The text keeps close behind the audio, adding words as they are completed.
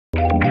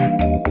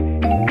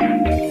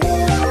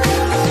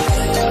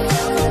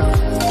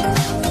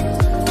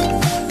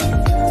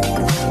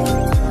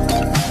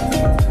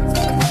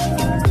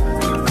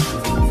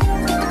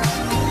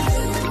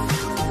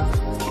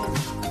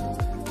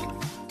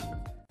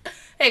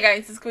Hey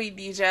guys, it's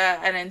Queendija,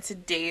 and in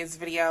today's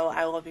video,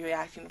 I will be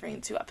reacting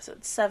to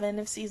episode 7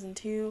 of season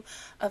 2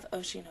 of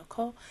Oshi no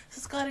Ko. So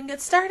let's go ahead and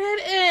get started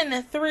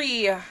in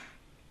 3,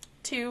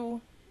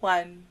 2,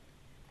 1,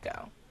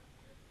 go.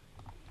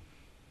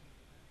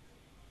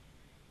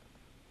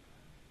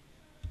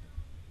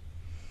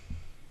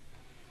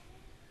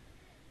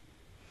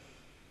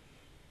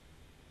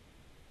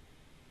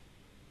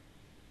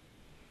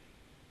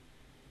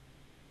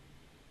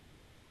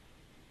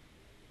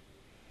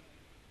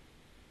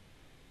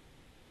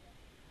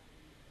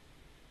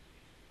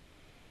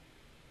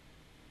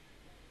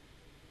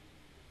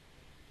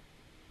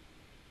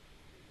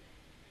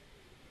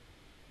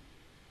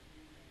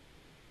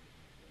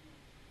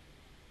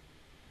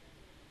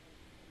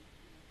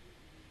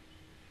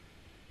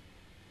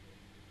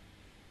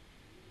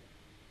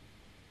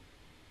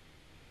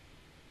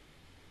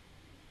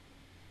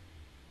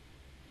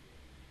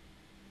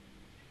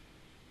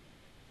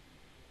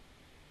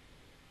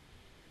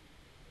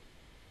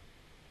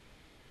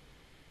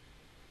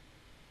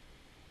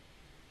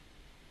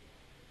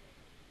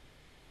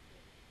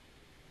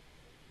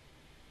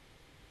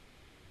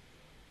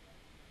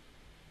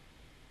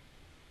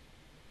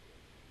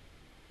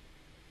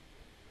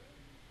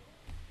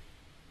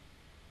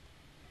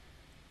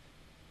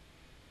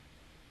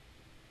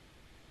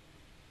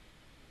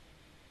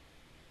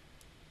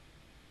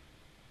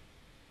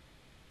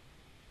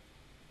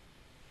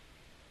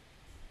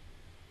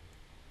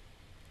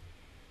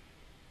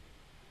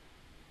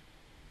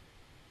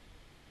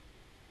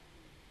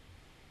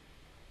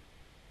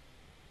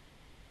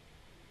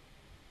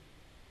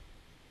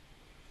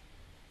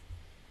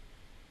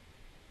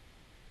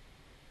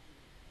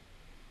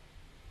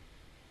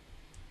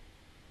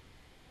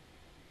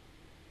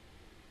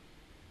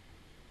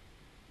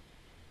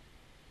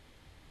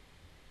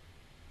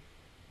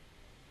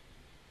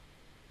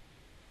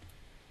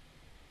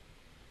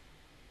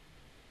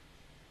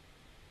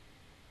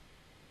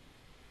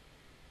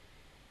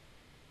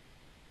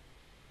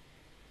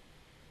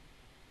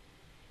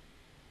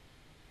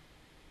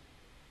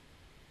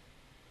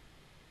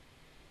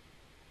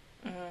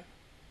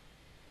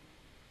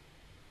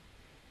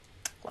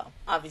 Well,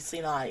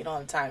 obviously not. You don't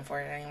have time for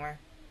it anymore.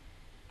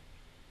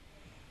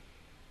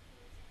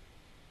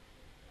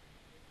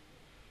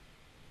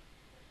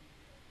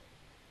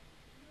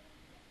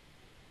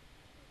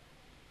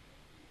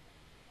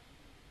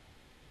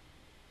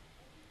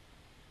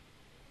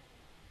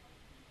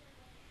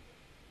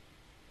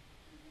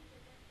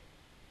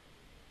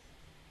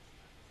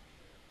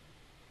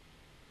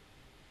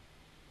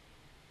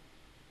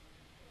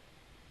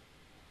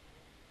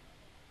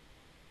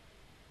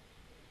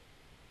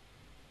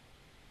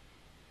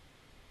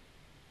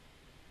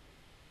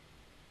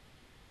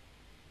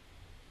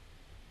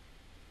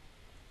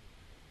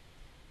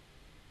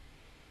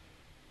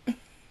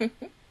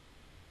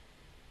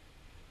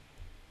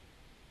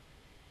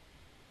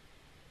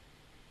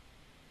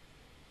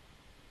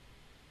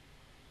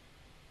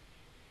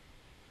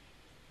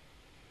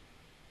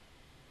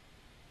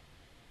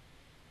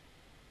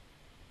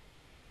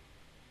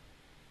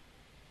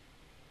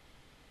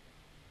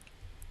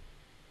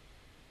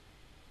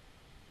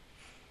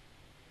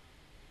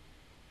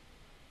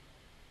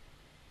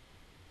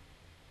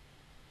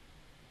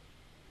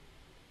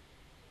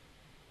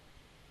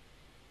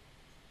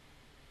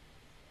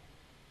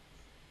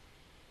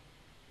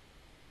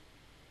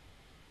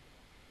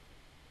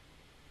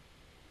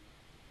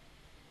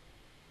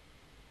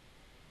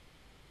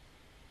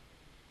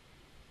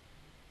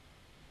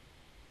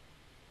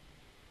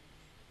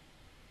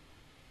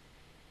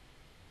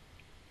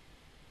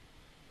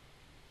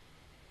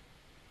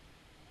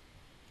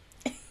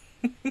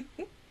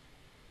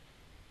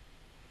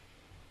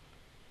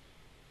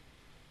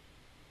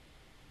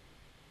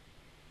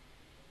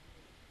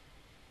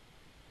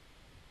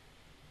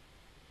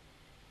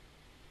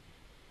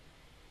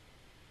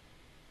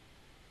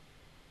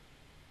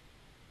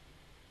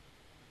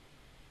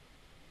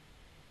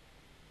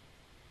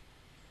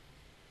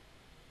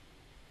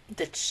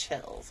 The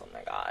chills, oh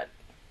my god.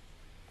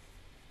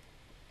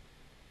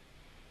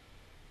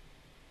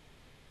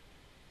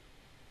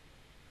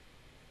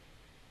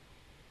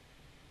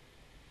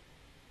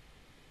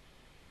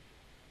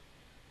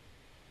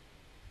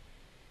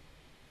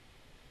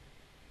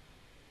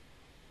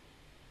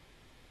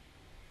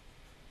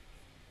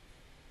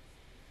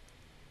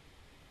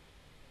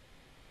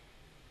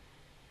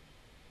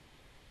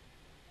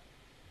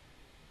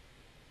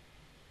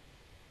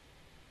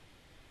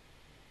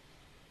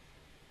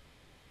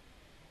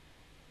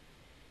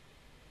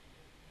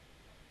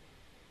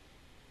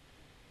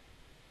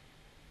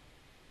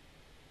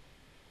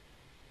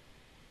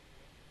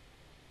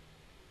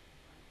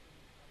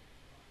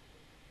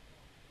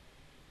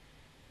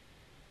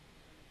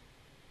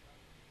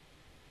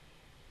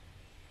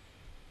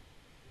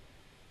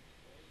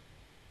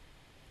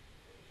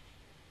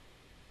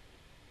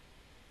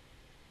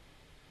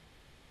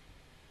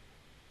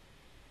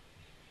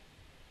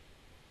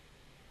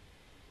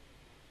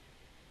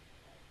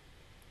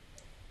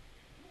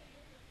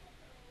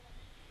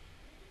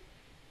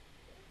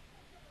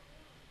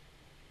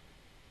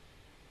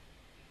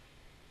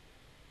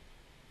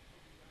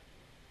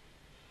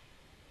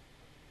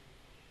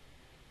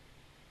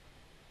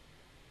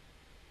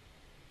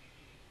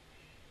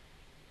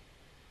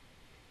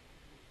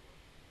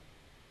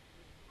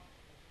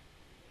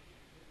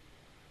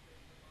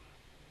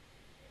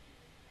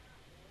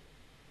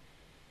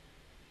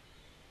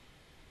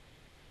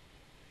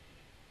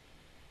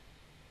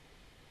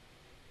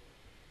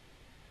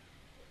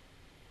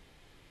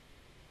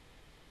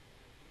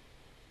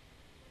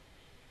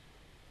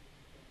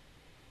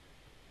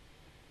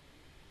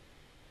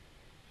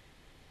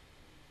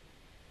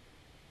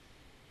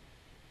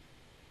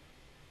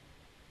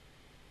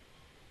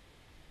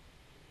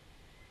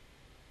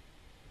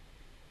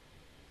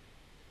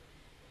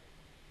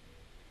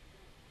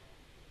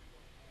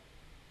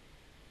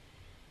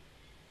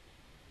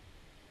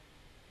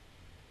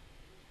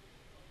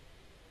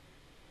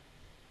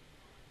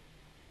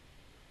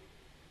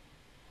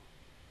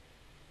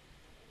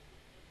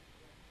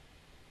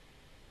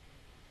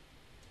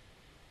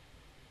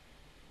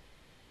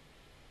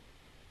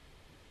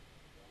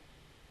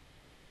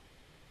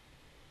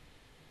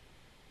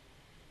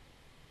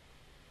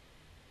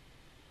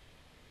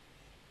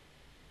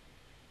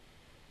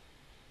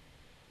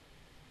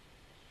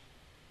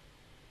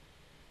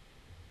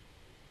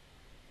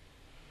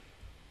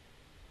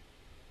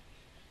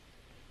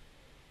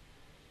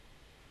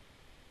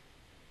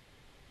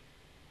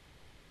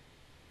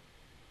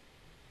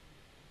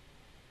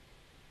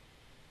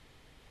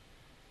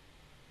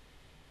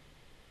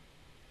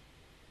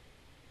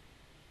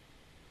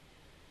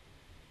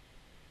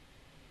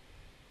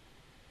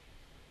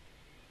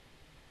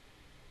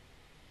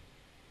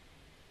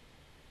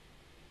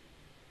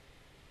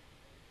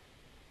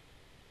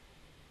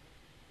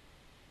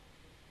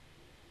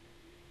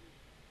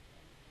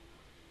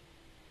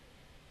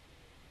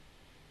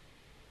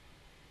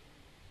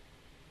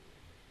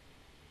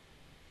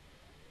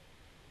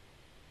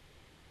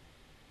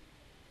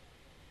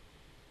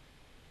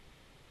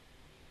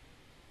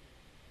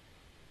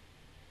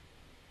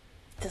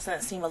 Doesn't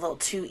it seem a little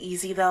too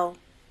easy, though?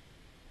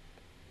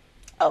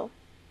 Oh.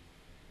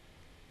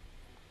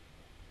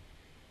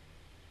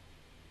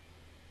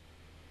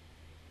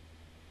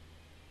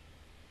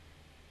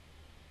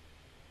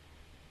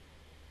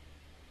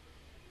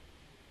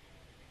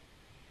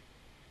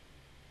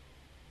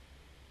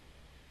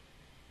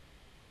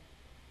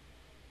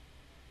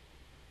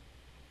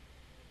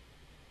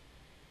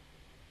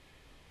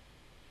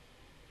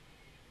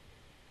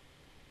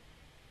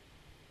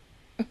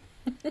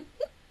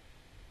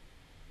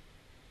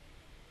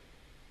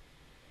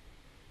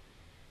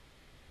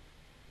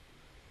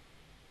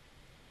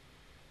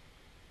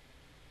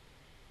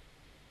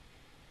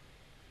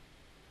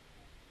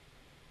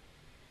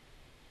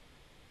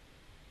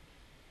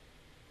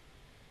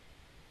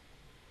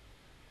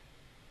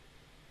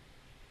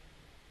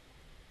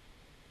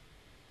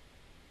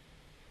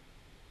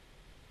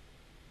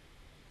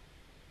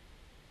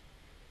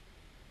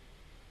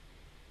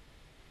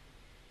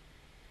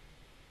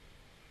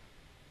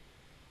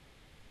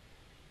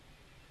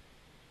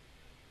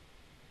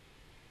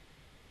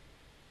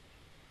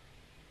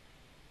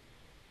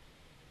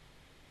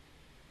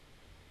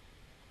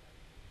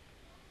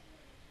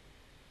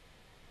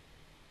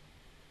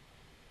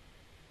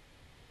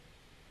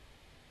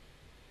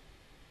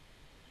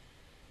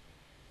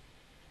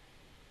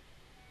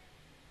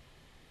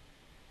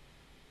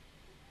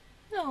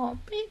 Oh,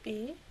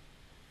 baby.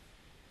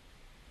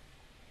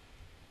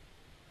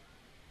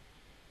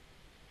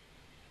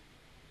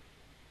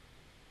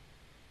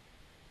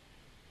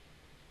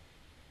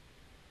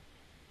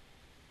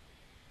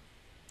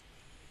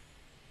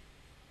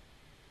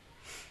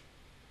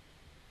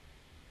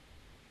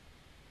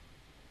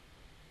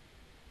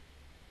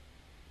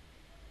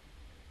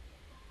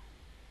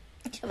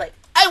 You're like,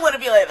 I want to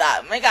be like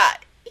that. My God.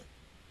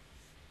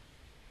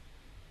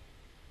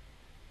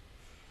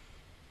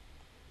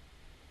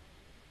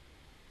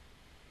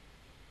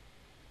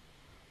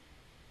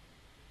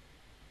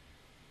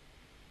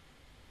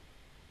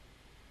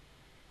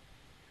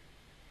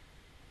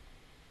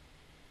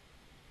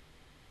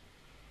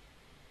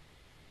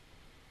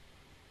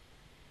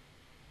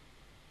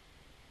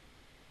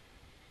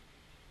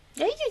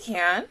 Yeah, you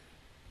can.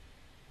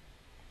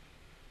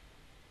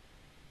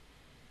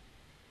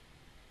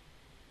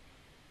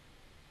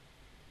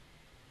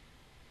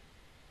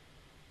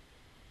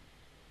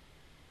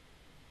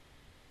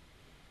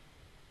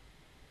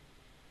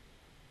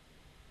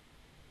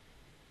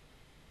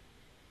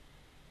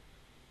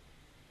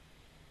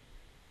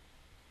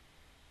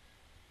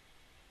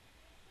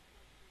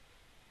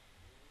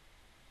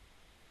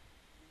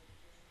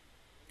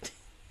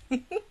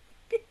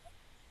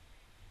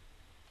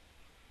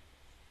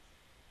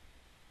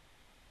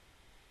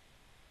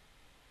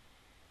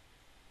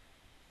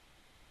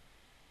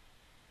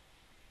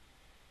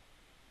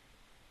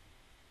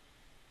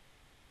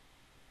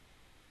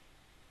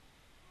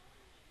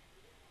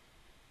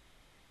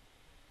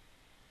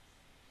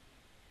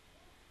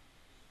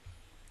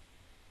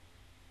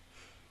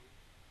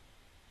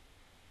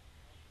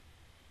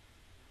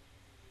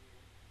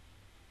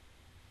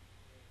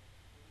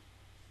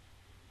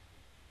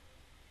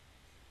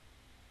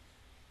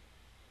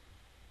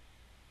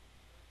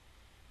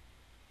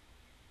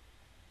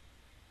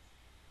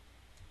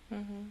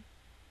 Mm-hmm.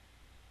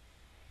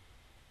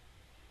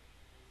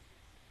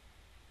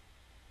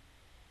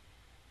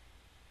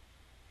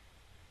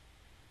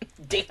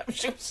 Damn,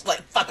 she was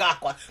like, fuck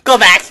Aqua. Go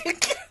back.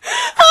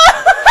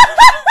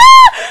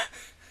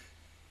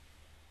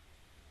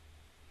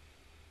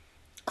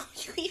 Oh,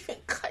 you even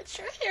cut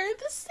your hair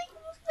the same.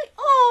 Like,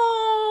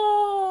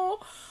 oh.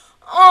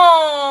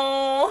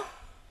 Oh.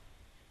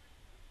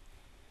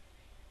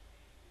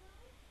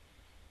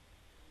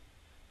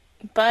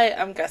 But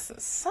I'm guessing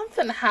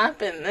something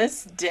happened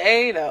this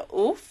day to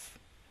oof.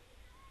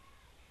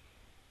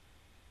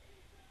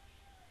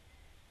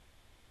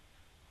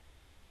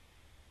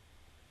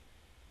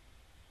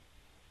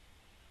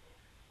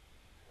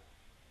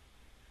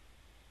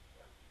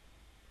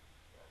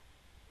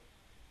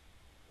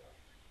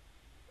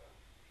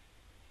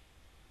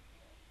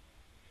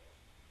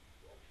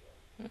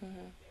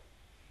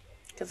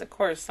 Because, of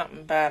course,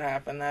 something bad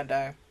happened that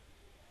day.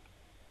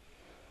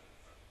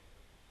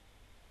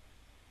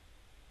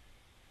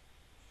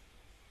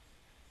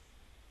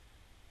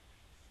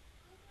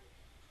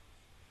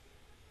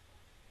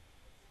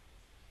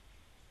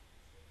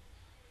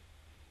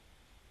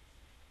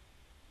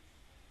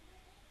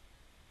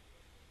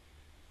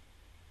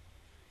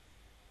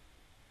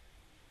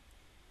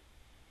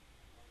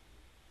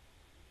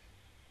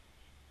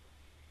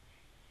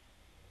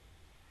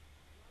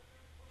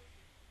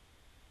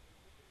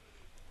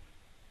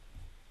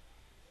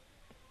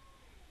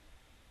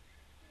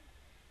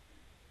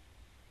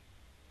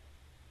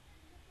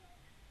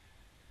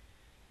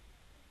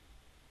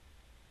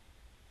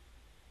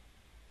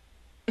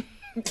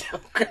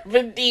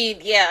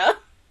 Indeed, yeah.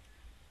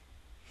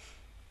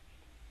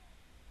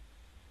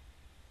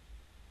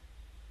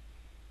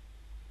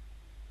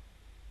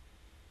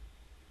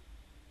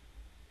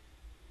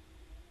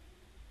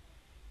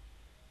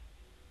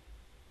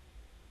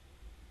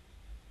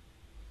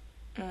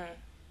 Mm.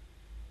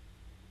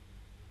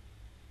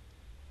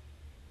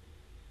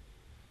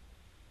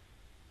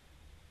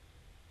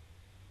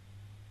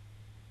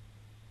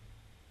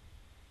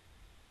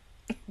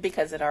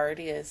 Because it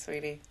already is,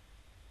 sweetie.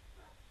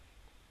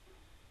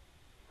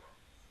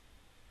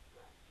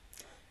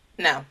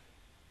 No.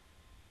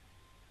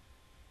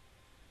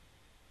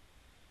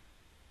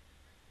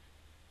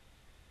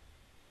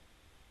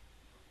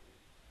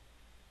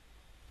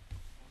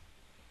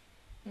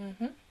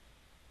 Mm-hmm.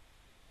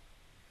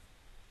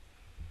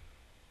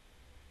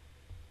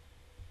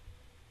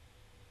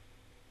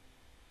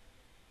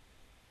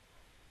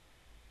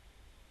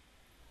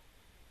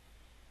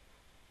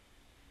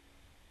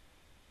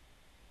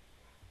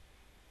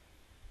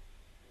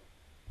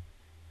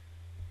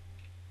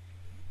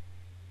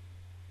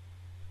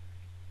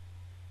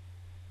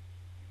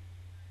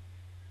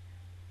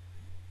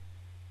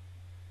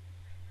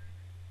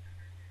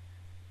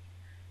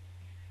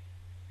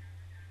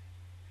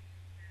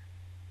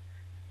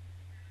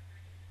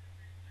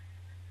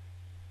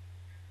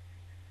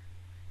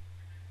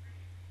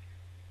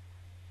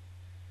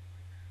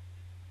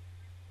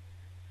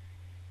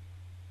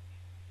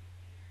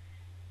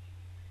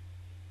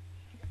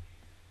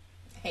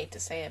 Hate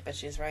to say it, but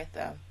she's right,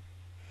 though.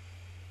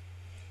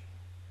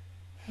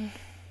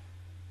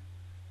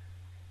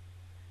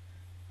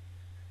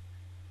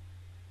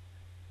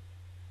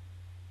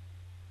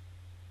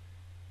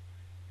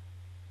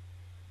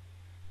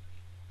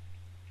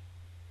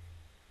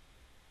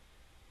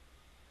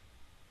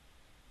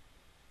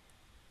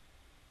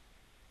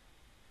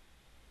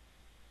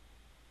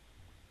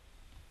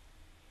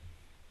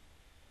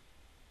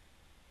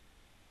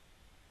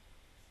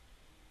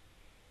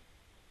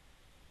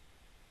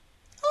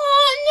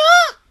 Oh,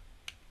 no.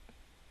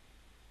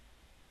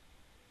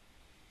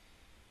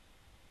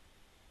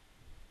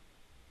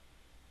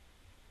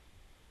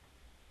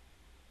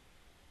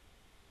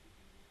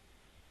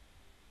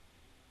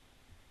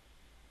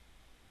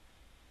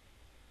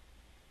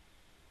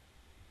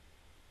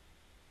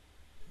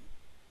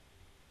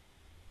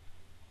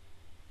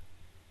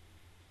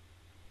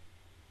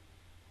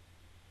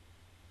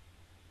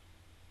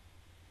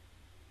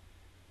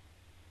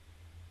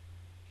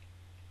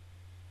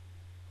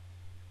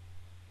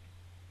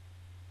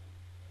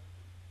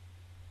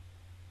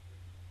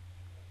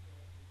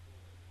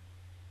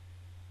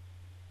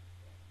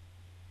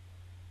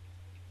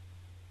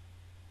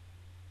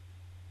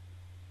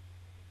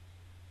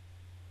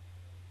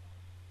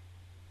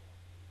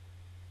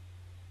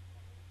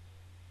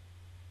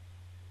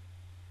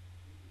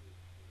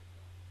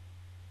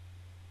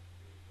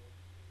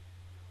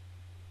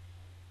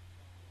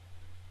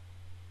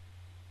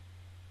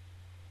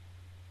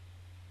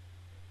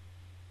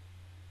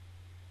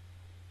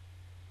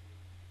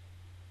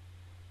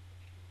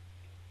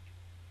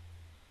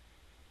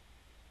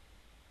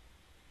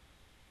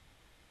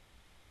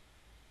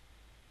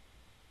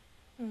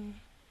 Mm.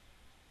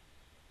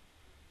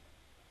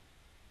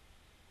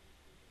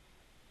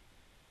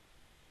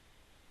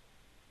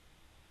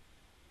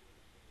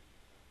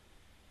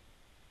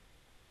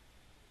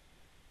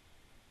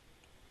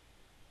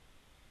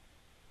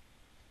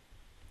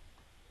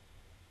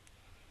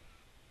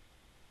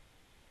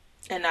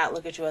 And not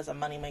look at you as a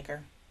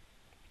moneymaker.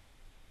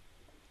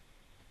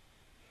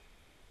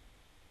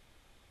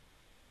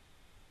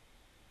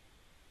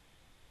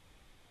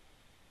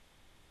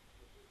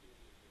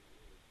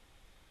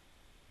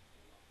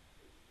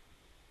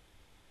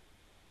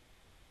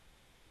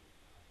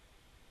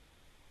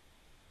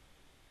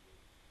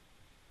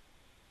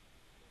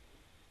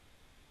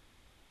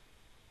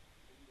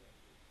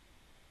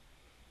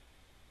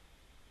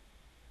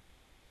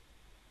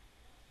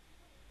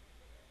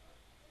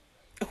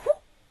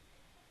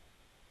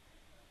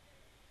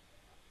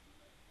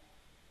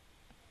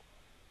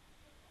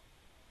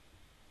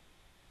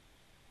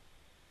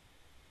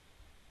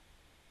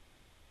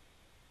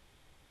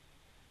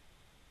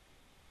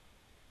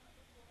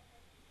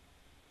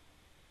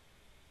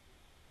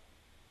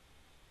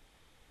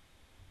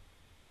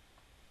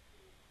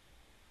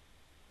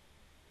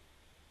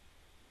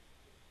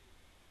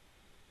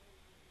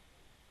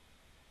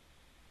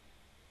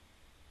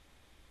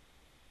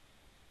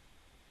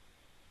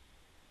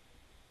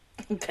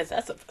 Because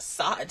that's a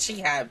facade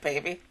she had,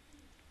 baby.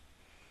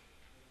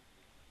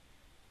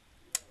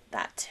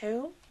 That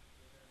too?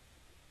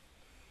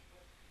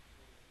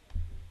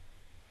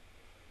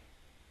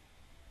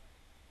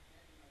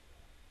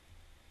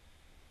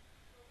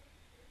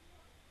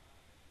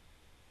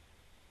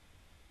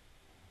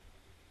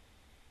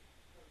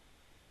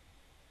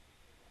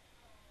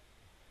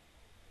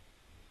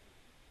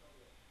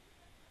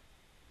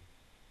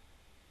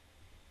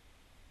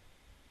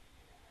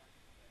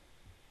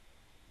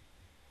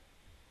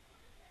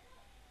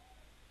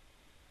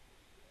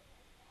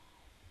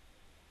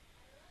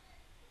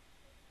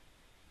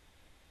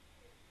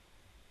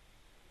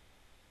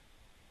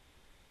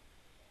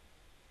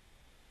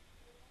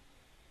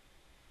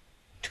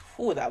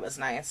 Ooh, that was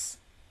nice.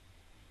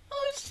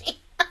 Oh, she...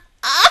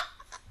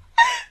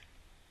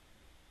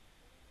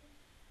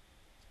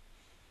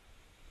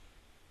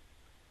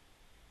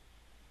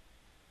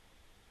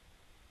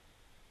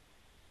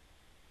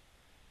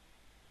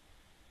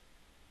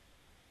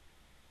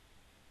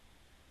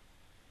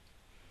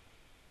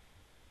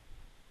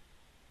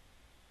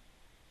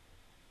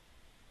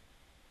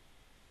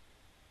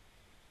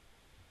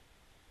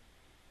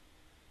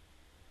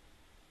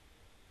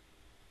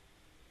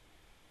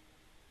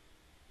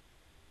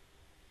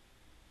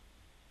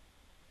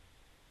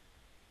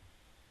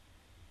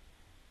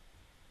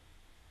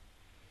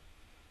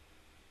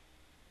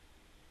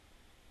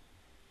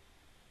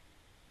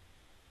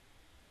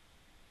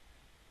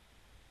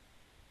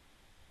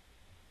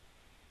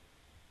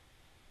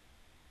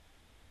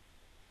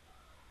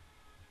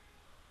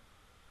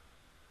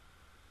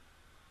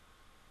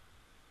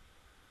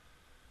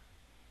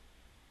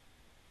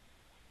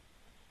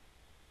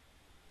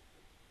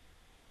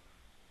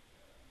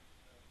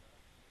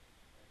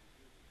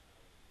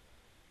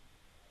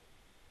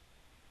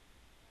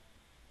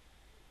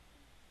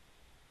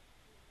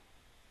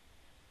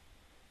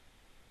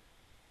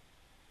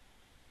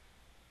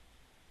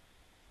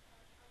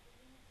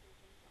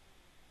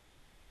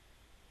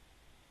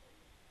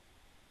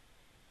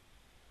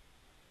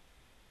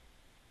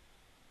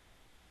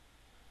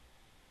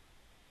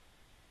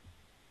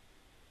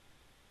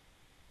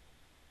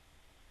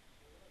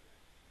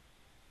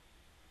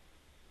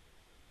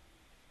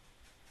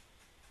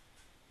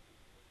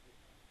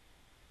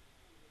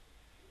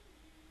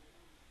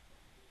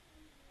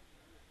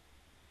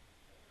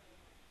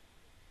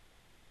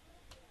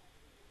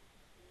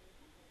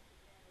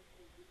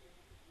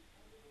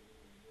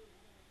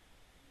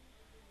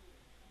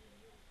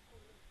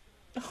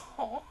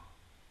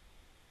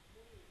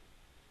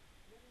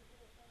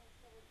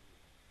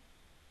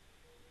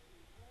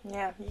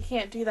 Yeah, you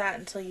can't do that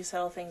until you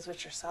settle things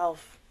with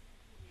yourself.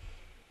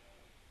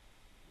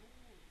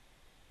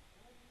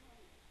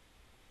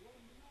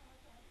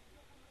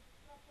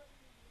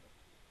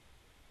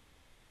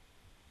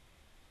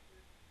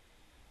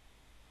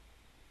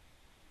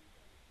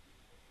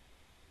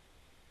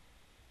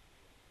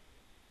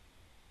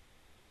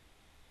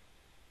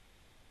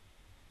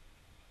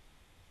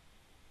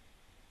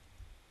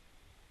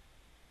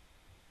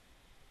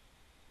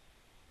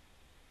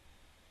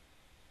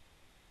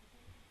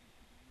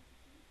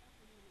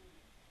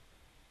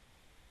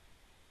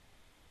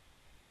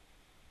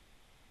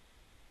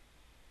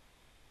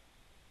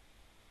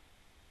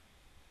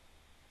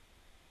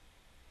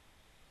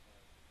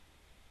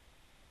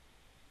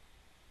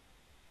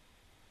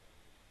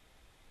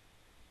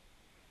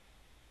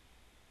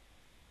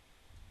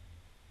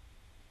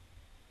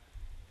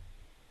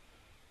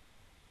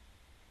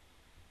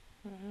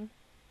 Mm-hmm.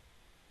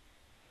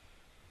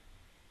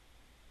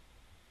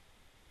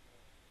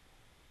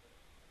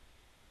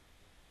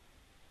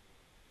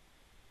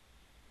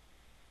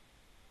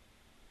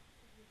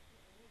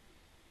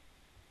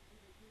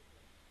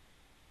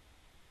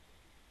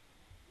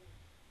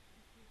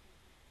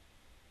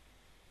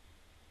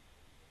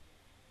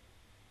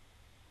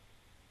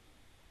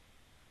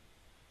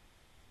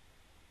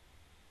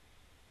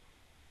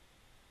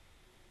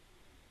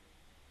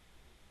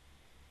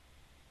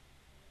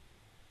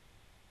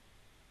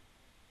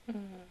 Mm-hmm.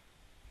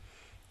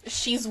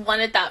 She's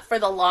wanted that for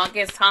the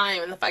longest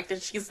time, and the fact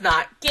that she's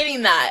not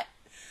getting that.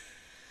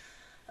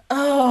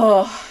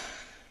 Oh.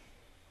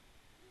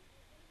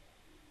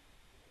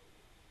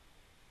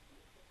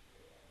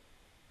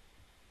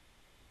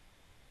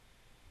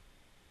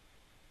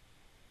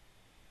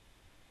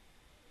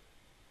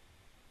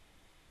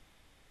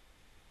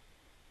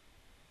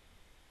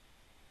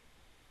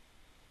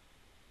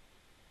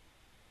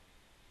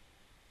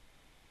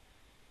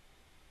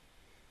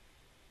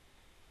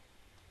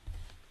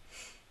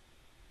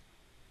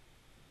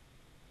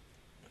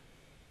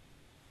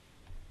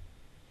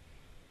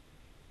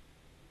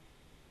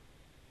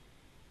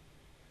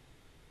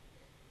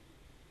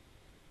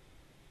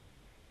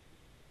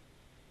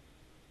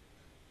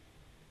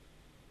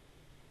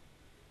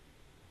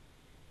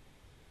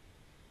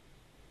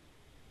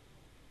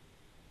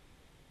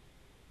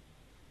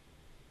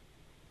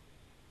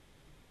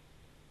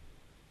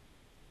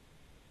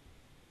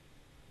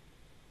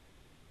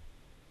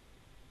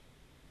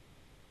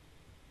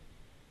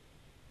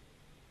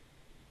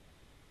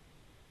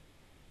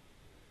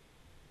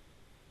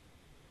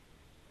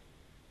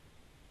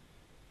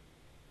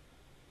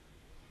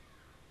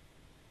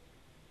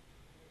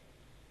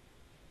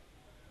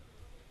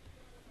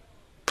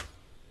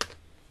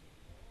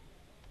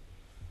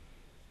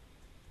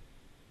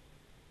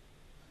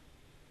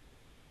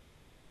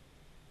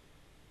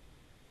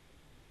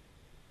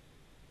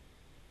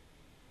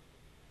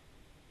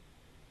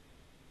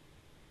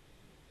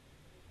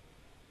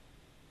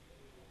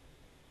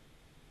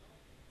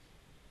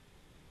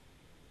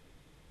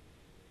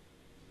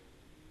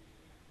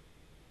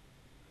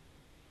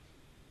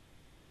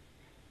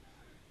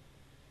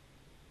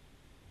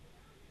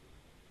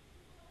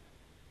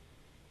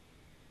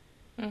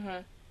 Mm-hmm.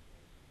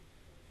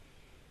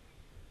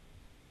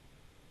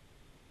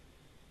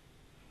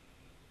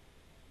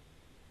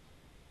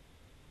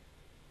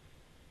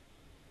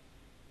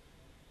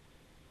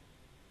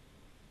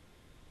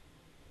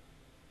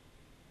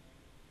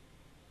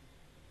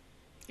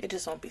 It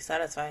just won't be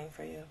satisfying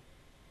for you.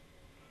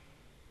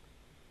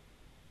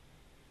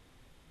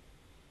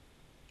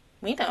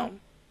 We know.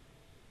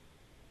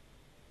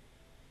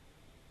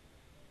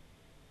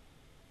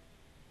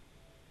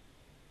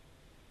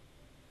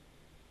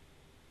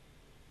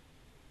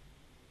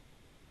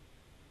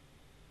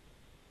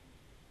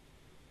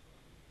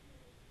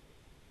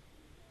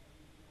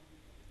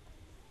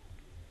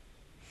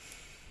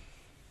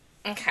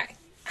 Okay.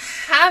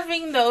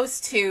 Having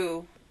those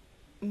two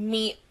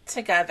meet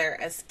together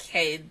as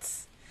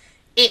kids,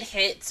 it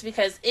hits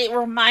because it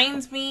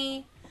reminds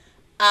me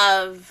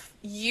of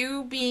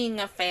you being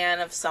a fan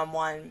of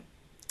someone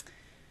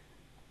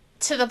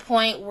to the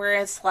point where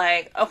it's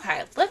like,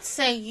 okay, let's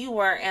say you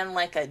were in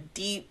like a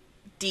deep,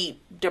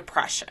 deep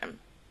depression.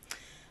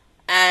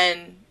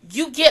 And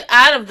you get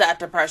out of that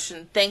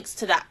depression thanks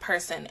to that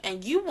person.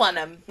 And you want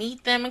to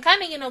meet them and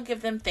kind of,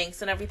 give them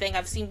thanks and everything.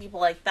 I've seen people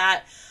like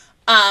that.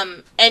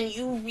 And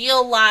you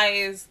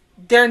realize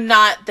they're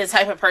not the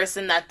type of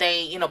person that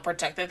they,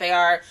 protect that they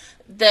are.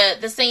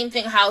 The same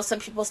thing how some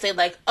people say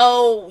like,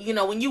 oh,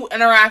 when you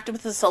interact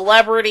with a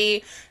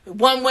celebrity,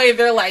 one way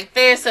they're like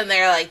this and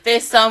they're like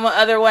this some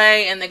other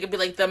way, and they could be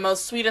like the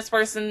most sweetest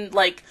person,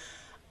 like,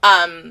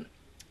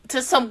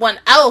 to someone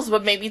else,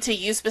 but maybe to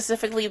you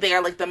specifically, they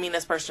are like the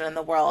meanest person in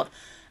the world.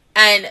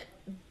 And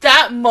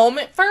that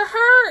moment for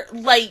her,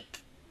 like,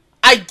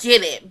 I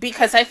get it,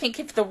 because I think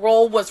if the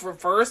role was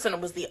reversed and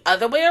it was the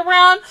other way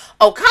around,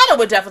 Okada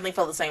would definitely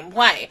feel the same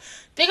way.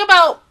 Think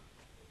about,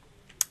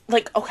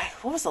 like, okay,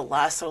 what was the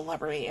last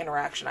celebrity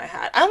interaction I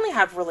had? I only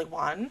had really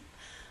one.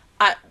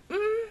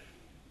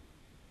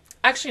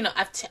 Actually, no,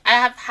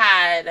 I've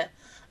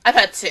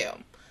had two.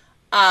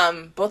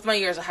 Both my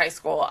years of high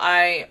school.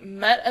 I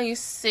met a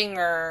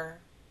singer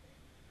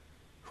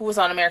who was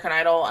on American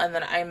Idol, and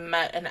then I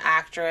met an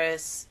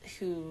actress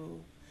who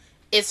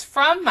is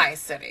from my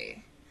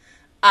city.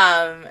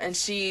 And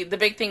the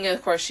big thing,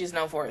 of course, she's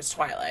known for is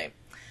Twilight.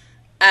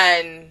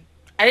 And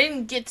I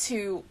didn't get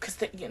to, because,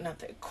 the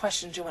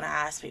questions you want to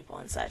ask people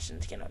and such, and,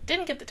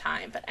 didn't get the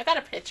time, but I got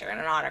a picture and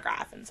an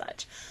autograph and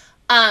such.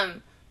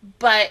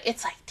 But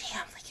it's like,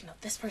 damn,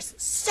 this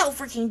person's so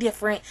freaking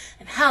different,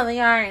 and how they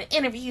are in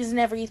interviews and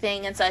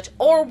everything and such.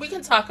 Or we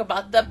can talk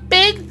about the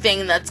big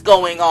thing that's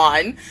going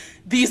on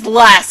these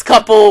last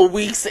couple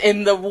weeks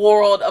in the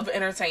world of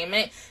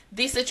entertainment.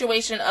 The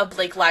situation of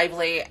Blake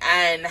Lively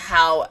and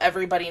how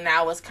everybody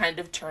now is kind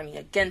of turning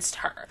against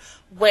her.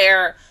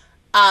 Where,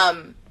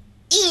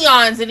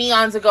 eons and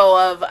eons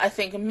ago of, I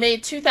think,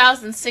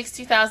 mid-2006,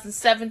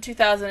 2007,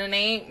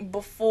 2008,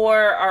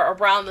 before or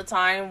around the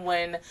time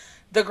when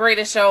the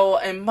greatest show,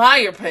 in my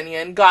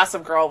opinion,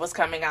 Gossip Girl, was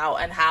coming out,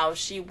 and how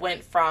she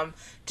went from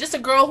just a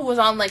girl who was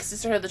on,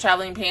 Sisterhood of the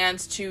Traveling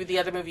Pants to the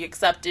other movie,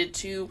 Accepted,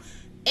 to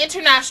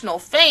international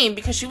fame,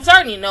 because she was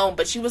already known,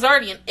 but she was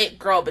already an it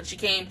girl, but she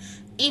became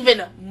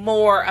even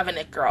more of an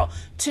it girl,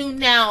 to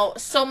now,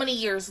 so many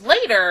years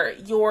later,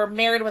 you're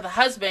married with a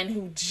husband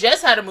who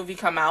just had a movie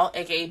come out,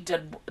 aka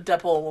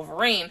Deadpool and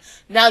Wolverine.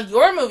 Now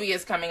your movie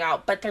is coming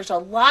out, but there's a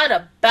lot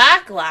of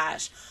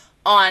backlash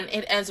on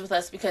It Ends With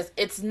Us, because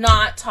it's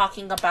not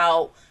talking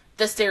about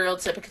the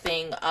stereotypical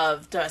thing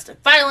of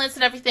domestic violence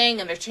and everything,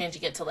 and they're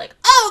changing it to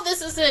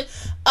this is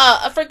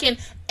a freaking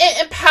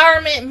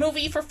empowerment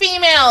movie for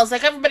females,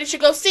 everybody should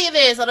go see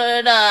this,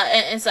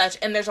 and such.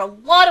 And there's a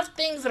lot of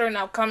things that are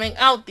now coming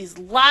out these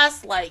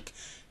last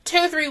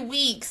 2-3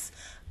 weeks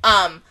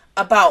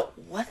about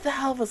what the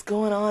hell was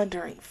going on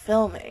during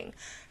filming.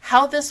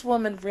 How this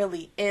woman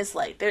really is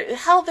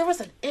there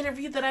was an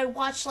interview that I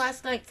watched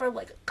last night for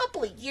a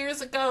couple of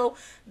years ago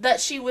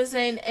that she was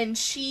in, and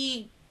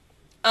she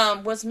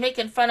was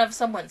making fun of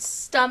someone's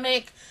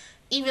stomach,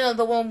 even though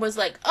the woman was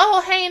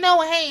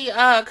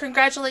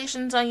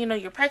congratulations on,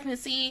 your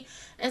pregnancy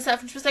and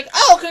stuff. And she was like,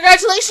 oh,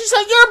 congratulations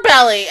on your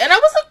belly. And I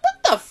was like,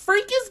 what the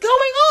freak is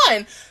going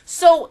on?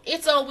 So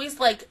it's always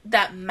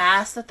that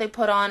mask that they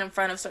put on in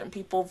front of certain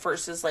people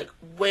versus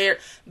where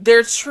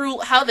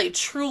how they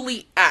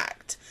truly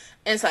act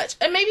and such.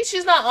 And maybe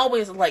she's not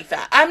always like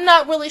that. I'm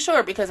not really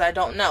sure, because I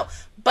don't know.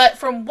 But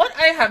from what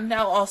I have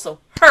now also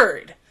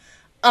heard,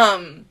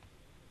 and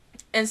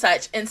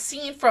such, and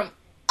seen from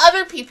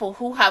other people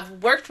who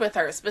have worked with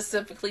her,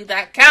 specifically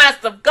that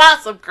cast of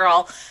Gossip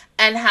Girl,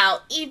 and how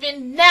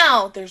even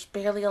now there's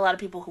barely a lot of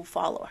people who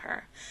follow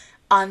her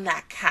on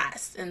that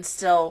cast. And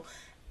still,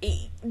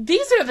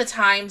 these are the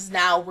times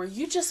now where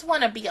you just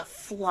want to be a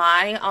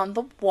fly on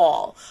the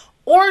wall,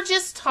 or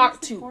just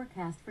talk to...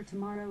 Forecast for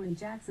tomorrow in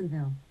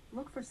Jacksonville.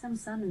 Look for some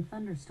sun and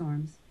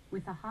thunderstorms,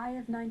 with a high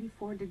of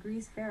 94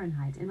 degrees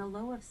Fahrenheit and a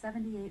low of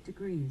 78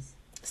 degrees.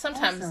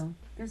 Sometimes. Also,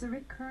 there's a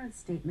RIC current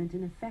statement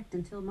in effect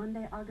until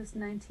Monday, August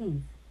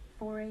 19th,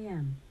 4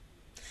 a.m.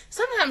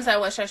 Sometimes I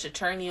wish I should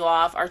turn you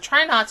off, or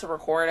try not to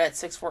record at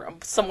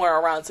somewhere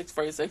around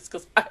 6:46,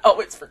 because I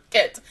always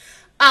forget.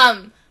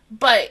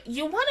 But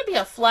you want to be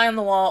a fly on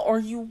the wall, or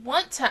you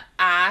want to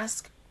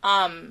ask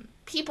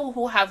people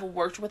who have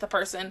worked with a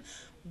person,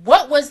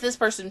 what was this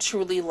person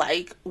truly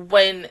like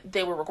when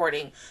they were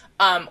recording,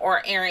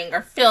 or airing,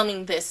 or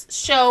filming this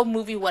show,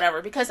 movie,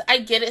 whatever. Because I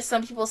get it,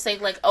 some people say,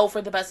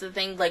 for the best of the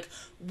thing,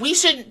 we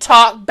shouldn't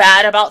talk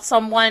bad about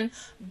someone.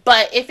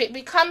 But if it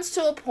becomes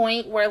to a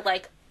point where,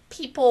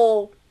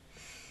 people...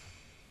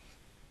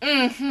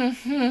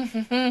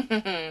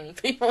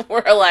 people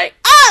were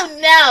oh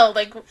no!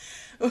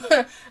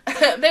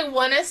 They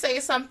want to say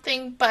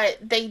something, but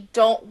they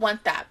don't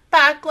want that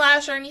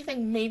backlash or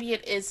anything. Maybe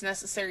it is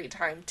necessary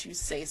time to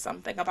say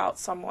something about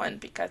someone,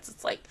 because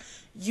it's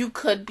you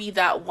could be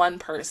that one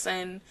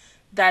person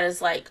that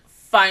is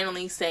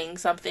finally saying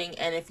something,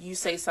 and if you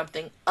say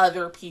something,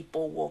 other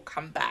people will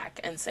come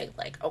back and say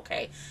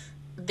okay,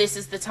 this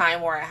is the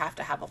time where I have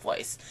to have a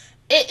voice.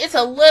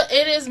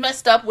 It is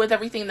messed up with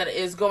everything that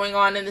is going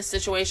on in this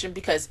situation,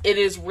 because it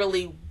is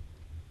really...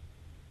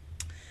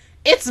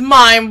 It's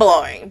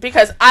mind-blowing,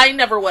 because I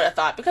never would have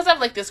thought, because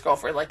I've liked this girl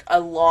for a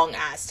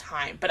long-ass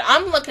time, but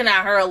I'm looking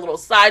at her a little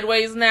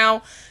sideways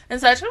now and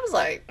such, and I was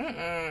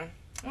I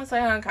was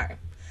okay.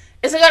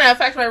 Is it going to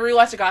affect my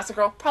rewatch of Gossip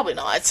Girl? Probably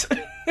not.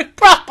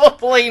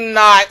 Probably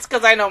not,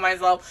 because I know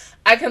myself.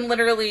 I can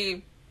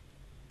literally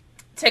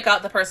take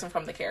out the person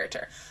from the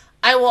character.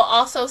 I will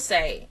also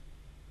say,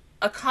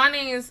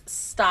 Akane's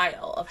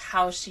style of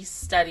how she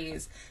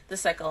studies the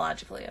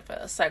psychologically of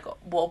the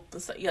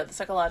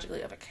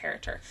psychologically of a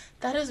character,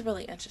 that is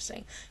really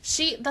interesting.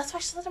 That's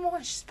why she's the number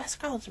one. She's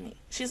best girl to me.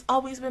 She's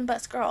always been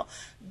best girl.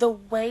 The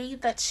way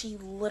that she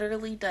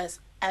literally does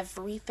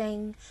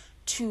everything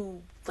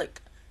to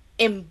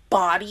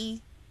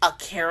embody a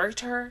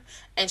character,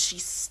 and she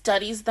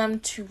studies them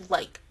to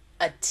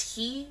a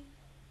T.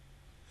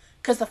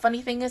 Because the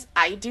funny thing is,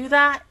 I do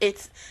that.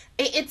 It's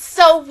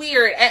so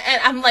weird.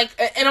 And I'm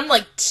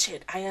like,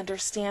 shit, I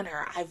understand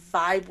her. I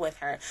vibe with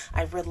her.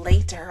 I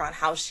relate to her on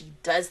how she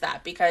does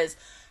that. Because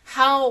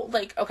how,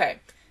 like, okay.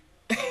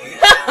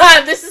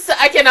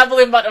 I cannot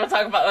believe I'm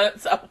talking about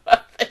it. So,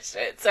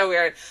 it's so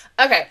weird.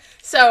 Okay,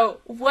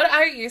 so what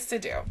I used to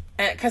do,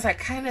 because I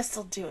kind of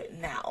still do it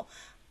now,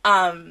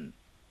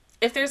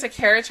 if there's a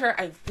character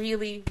I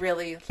really,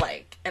 really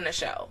like in a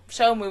show,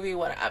 movie,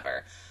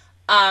 whatever,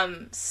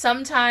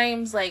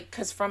 sometimes, like,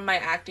 because from my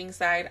acting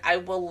side, I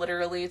will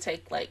literally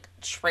take, like,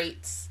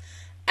 traits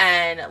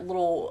and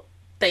little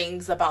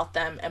things about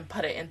them and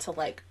put it into,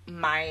 like,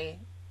 my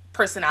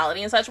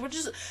personality and such, which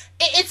is,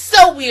 it's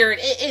so weird.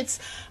 It's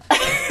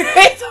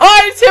it's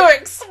hard to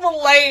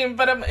explain,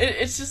 but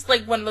it's just,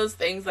 like, one of those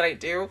things that I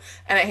do,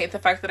 and I hate the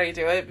fact that I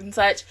do it and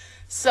such.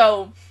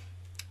 So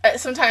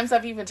sometimes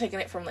I've even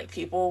taken it from, like,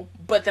 people,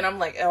 but then I'm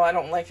like, oh, I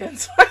don't like it,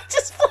 so I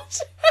just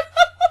flush it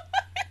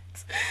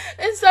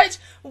and such,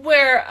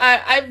 where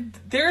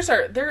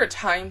there are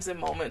times and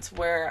moments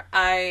where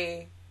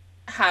I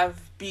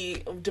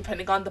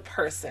depending on the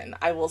person,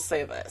 I will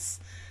say this.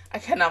 I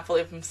cannot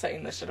believe I'm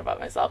saying this shit about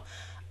myself.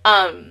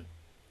 I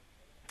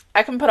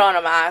can put on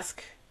a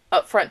mask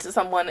up front to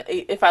someone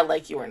if I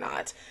like you or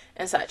not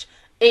and such.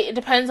 It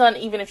depends on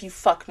even if you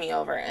fuck me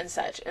over and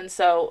such. And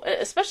so,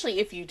 especially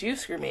if you do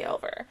screw me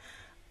over,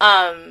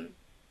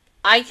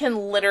 I can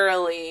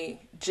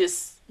literally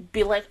just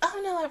be like, oh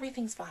no,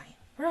 everything's fine.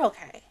 We're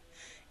okay.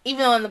 Even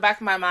though in the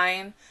back of my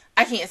mind,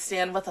 I can't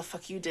stand what the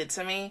fuck you did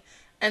to me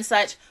and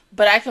such.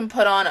 But I can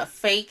put on a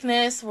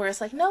fakeness where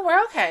it's like, no,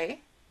 we're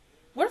okay.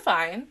 We're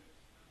fine.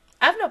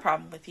 I have no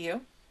problem with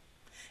you.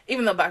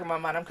 Even though back in my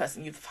mind, I'm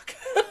cussing you the fuck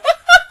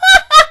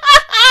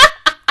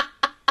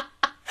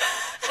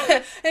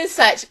and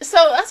such. So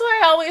that's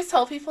why I always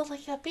tell people,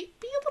 like, yeah, be a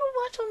little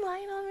watch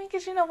online on me.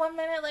 Because, 1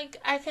 minute, like,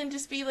 I can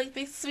just be, like,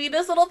 the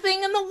sweetest little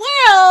thing in the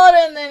world.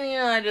 And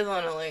then, I just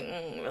want to,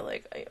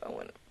 like, I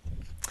want to.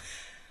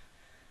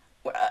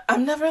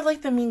 I'm never,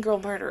 like, the mean girl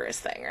murderess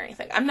thing or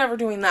anything. I'm never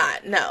doing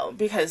that. No.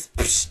 Because,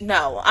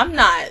 no, I'm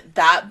not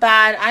that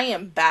bad. I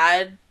am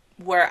bad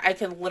where I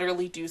can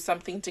literally do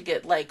something to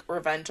get, like,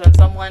 revenge on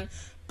someone,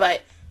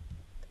 but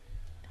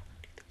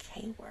the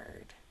K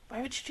word.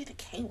 Why would you do the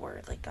K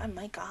word? Like, oh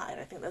my god,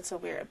 I think that's so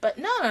weird. But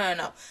no.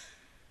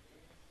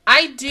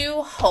 I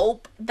do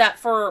hope that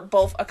for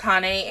both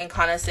Akane and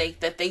Kana's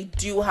sake that they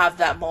do have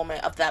that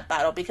moment of that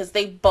battle, because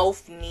they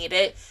both need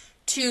it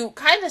to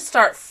kind of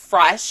start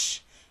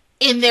fresh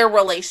in their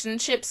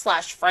relationship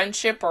 /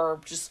 friendship or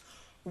just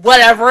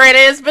whatever it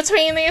is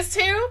between these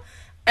two.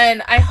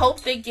 And I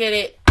hope they get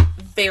it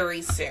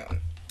very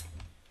soon.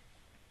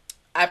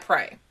 I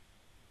pray.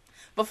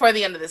 Before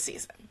the end of the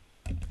season.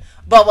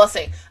 But we'll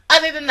see.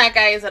 Other than that,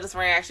 guys, that is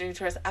my reaction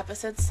to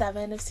episode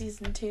 7 of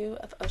season 2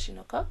 of Oshi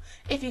no Ko.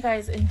 If you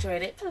guys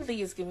enjoyed it,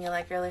 please give me a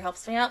like. It really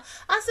helps me out.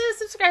 Also,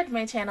 subscribe to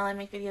my channel. I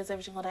make videos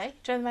every single day.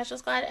 Join the Mush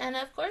Squad. And,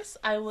 of course,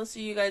 I will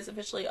see you guys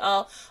officially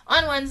all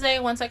on Wednesday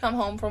once I come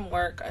home from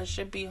work. I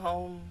should be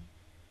home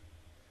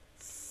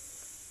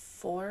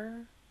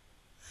 4?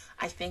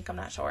 I think, I'm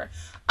not sure.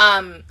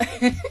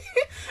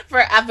 For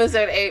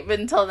episode 8. But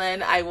until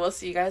then, I will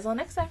see you guys all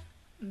next time.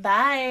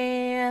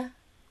 Bye.